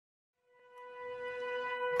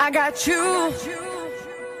I got you,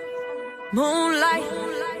 moonlight,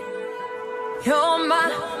 you're my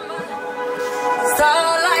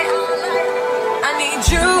starlight. I need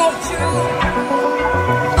you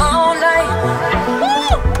all night.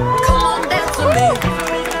 Come on, dance with me.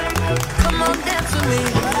 Come on, dance with me.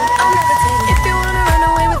 I'm levitating. If you wanna run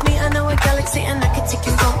away with me, I know a galaxy and I can take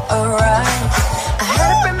you for a ride. I had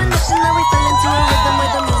a premonition that we fell into a rhythm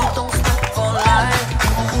where the music don't stop for life.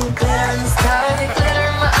 Glitter in the sky, glitter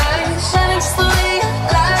in my eyes, shining just the way you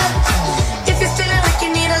like. If you're feeling like you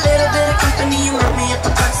need a little bit of company, you met me at the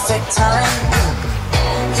perfect time.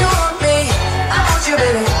 You want me, I want you,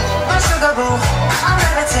 baby. My sugar boo, I'm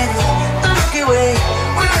levitating. The Milky Way,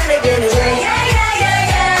 we're renegading. Yeah, yeah,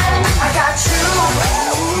 yeah, yeah. I got you,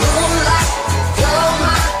 moonlight, you're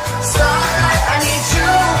my starlight. I need you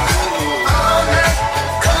all night.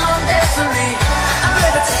 Come on, dance with me. I'm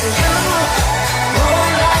levitating. You,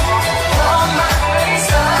 moonlight, you're my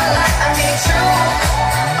starlight. I need you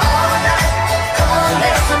all night. Come on,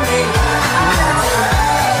 dance with me. I'm levitating.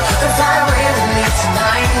 You can fly away with me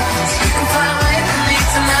tonight. You can fly away with me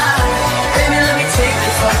tonight. Baby, let me take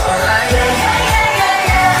you for a ride. Yeah, yeah, yeah, yeah,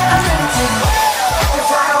 yeah. I'm levitating. You can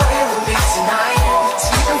fly away with me tonight.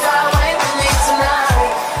 You can fly away with me tonight.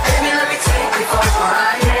 Baby, let me take you for a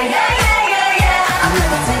ride. Yeah, yeah, yeah, yeah, yeah. I'm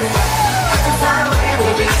levitating. You can fly away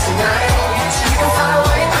with me tonight. You can fly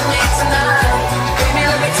away with me tonight. Baby,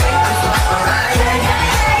 let me take you for a ride. Yeah, yeah,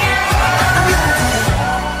 yeah, yeah. I'm levitating.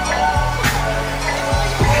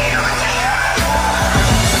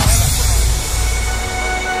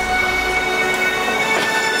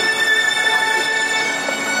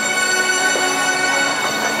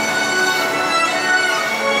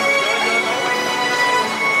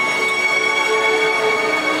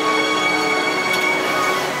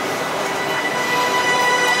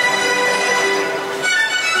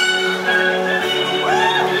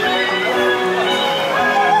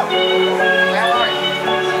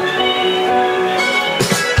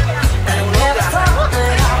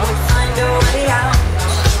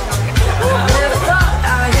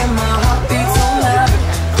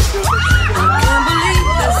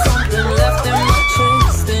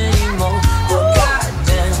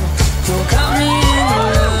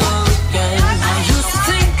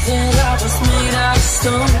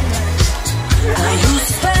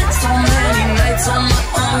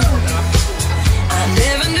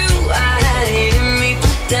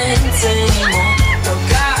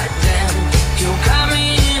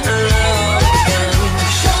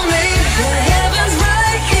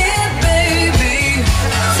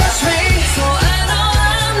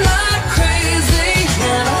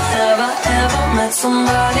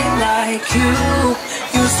 Somebody like you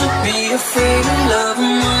used to be afraid of love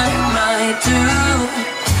and what it might do.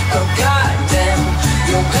 Oh goddamn,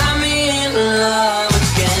 you got me in love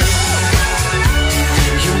again.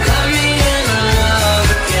 You got me in love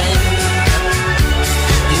again.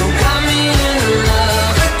 You got me in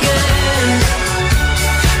love again.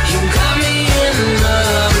 You got me in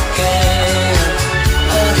love again,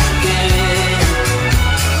 again.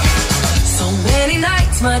 So many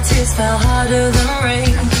nights my tears fell harder than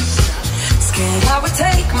rain. Scared I would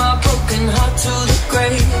take my broken heart to the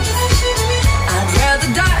grave. I'd rather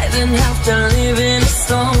die than have to live in a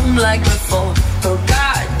storm like before. Oh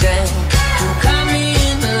goddamn, you got me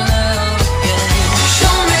in love again.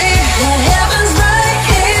 Show me the heavens right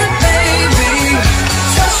here, baby.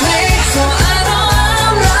 Touch me so I know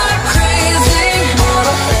I'm not crazy. But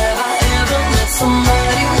I've ever met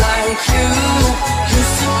somebody like you.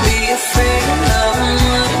 Used to be afraid of love and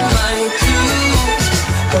what it might do.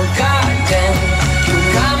 Oh goddamn, you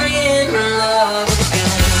got me in love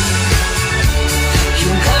again. You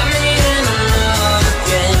got me in love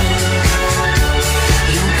again.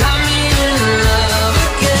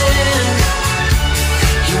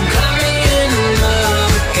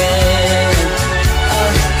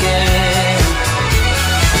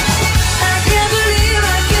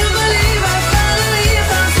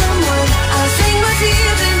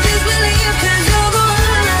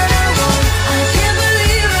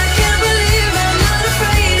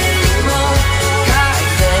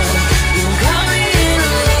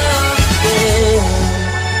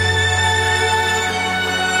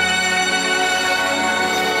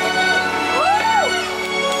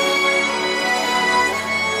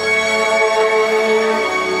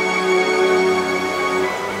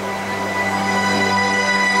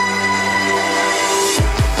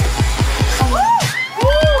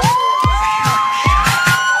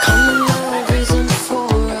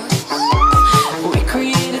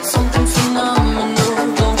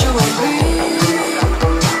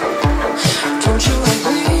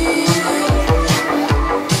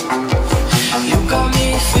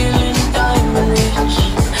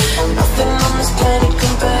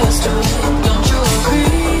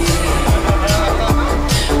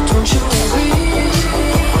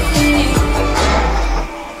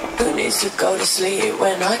 to go to sleep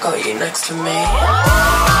when I got you next to me. All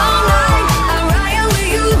night, I'm riding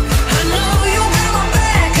with you. I know you got my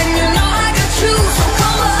back, and you know I got you. So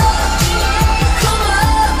come up, come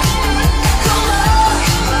up, come up.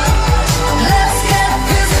 Let's get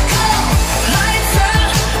physical. Lights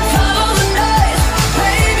out, follow the noise.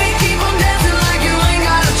 Baby, keep on dancing like you ain't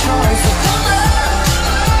got a choice. So come up,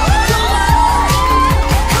 come up,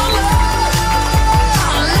 come up.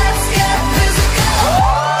 Let's get physical.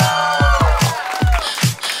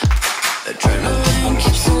 Adrenaline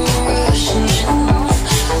keeps on rushing.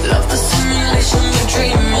 Love the simulation you're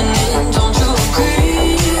dreaming in. Don't you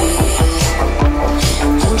agree?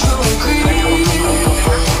 Don't you agree?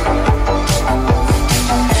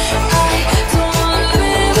 I don't wanna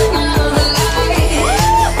live another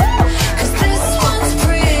life, 'cause this one's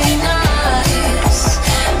pretty nice.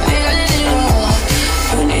 Living it all.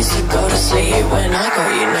 Who needs to go to sleep when I got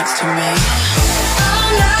you next to me? All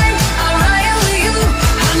night, I'm riding with you.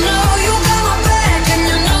 I know you got my back, and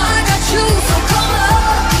you know I got you. So come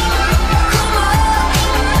up, come up,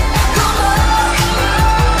 come up.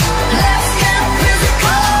 Let's get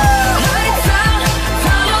physical. Lights out,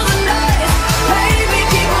 follow the noise. Baby,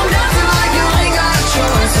 keep on dancing like you ain't got a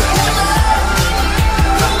choice. So come up,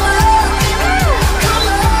 come up, come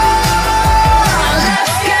up.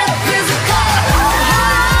 Let's get physical.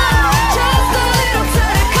 Just a little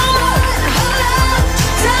tight, come on, hold up.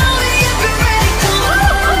 Tell me if you're ready, come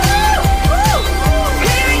on.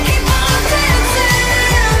 Baby, keep on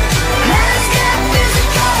dancing. Let's get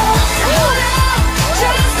physical. Hold up,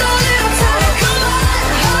 just a little tight, come on,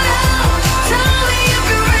 hold up. Tell me if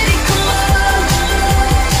you're ready, come on.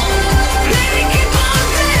 Baby, keep on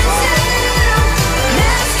dancing.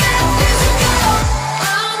 Let's get physical.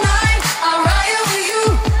 All night, I'm riding with you.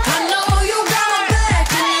 I know you got my back,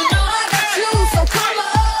 and you know I got you. So come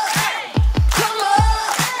up, come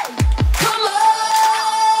up, come up.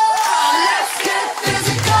 Let's get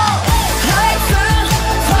physical. Lights out,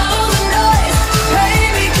 follow the noise.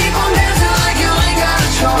 Baby, keep on dancing like you ain't got a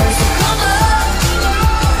choice. So come up,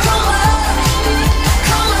 come up,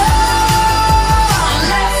 come up.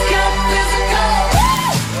 Let's get physical.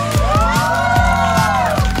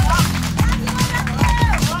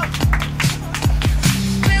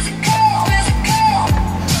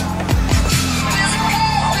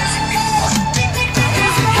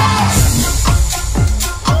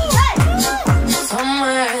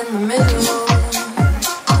 Somewhere in the middle.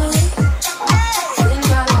 Think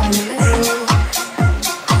I like the middle.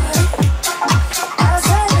 I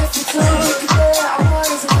said if you took it there, I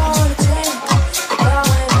was gonna change. But I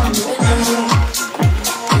went in the middle.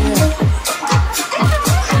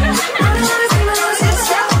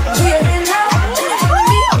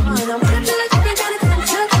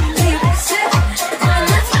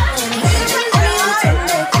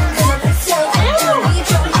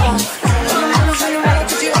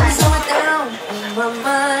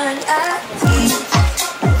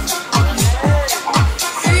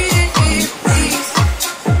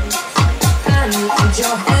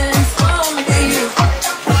 Your hands on me.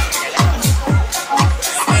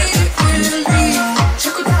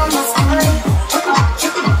 Trickle down my spine.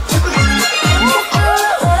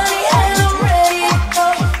 Honey, and I'm ready to go.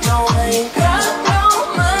 No, I ain't got no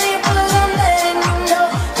money, but I'm letting you know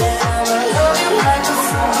that I'ma love you like a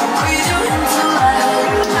fool. Breathe you into my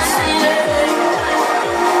hallucinate.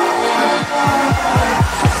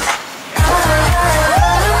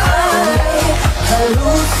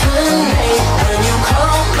 Hallucinate when you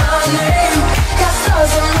call my name. Got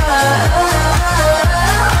stars in my eyes,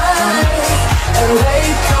 and they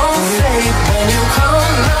don't fade when you call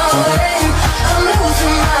my name. I'm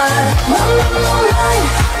losing my mind, mind.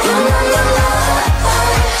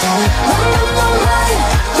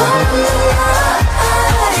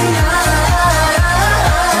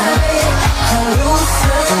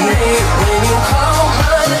 Hallucinate when you call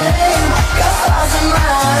my name. Got stars in my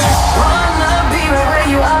eyes. Wanna be right where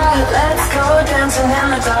you are. Let's go dancing in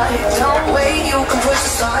the dark. Don't wait, you can push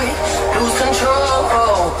aside. Lose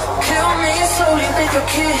control. Kill me slowly with your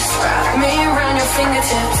kiss. Wrap me around your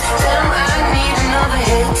fingertips. Damn, I need another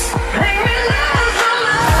hit. Make me lose my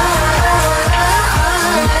mind.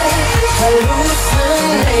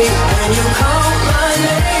 Hallucinate when you call my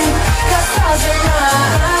name. Got stars in my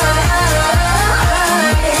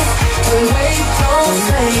eyes, and wait, don't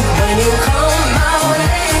fade when you call my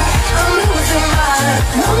way. I'm losing my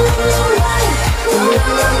mind.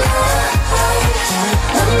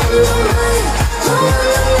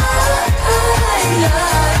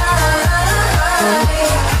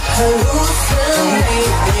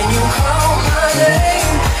 Hallucinate when you call my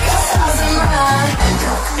name. Got stars in my eyes.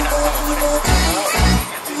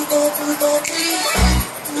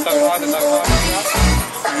 If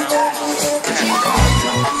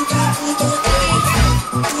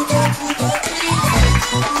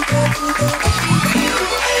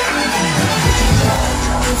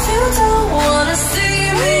you don't wanna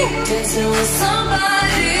see me dancing with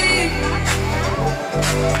somebody,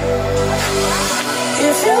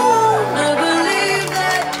 if you wanna believe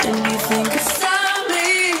that anything could stop me,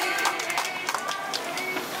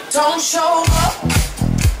 don't show up,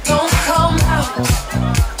 don't come out,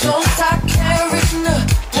 don't start caring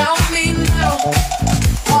about me now.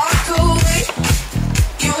 Walk away,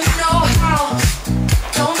 you know how.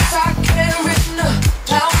 Don't start caring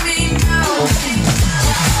about me now.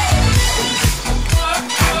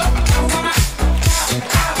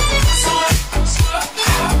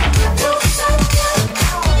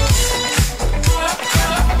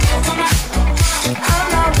 I'm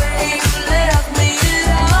not ready to let me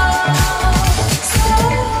down. So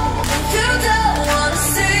if you don't wanna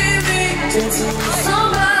see me dancing with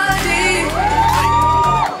somebody,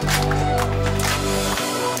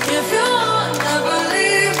 if you wanna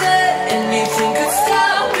believe that anything could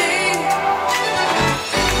stop me,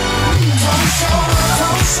 don't show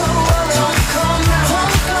up, don't come out,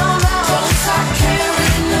 don't start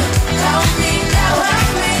caring about me now,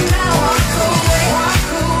 walk away,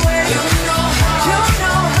 you know how,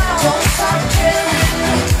 don't start caring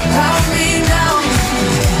about me now.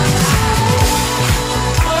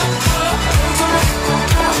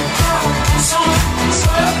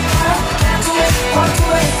 Walk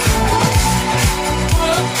away.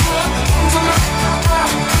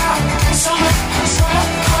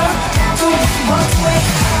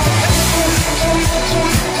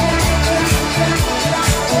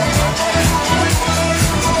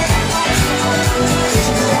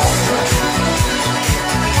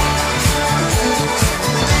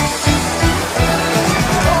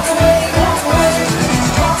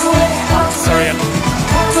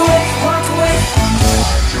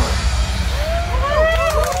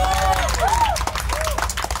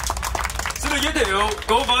 Xin được giới thiệu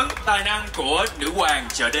cố vấn tài năng của nữ hoàng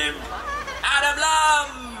chợ đêm Adam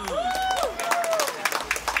Lâm.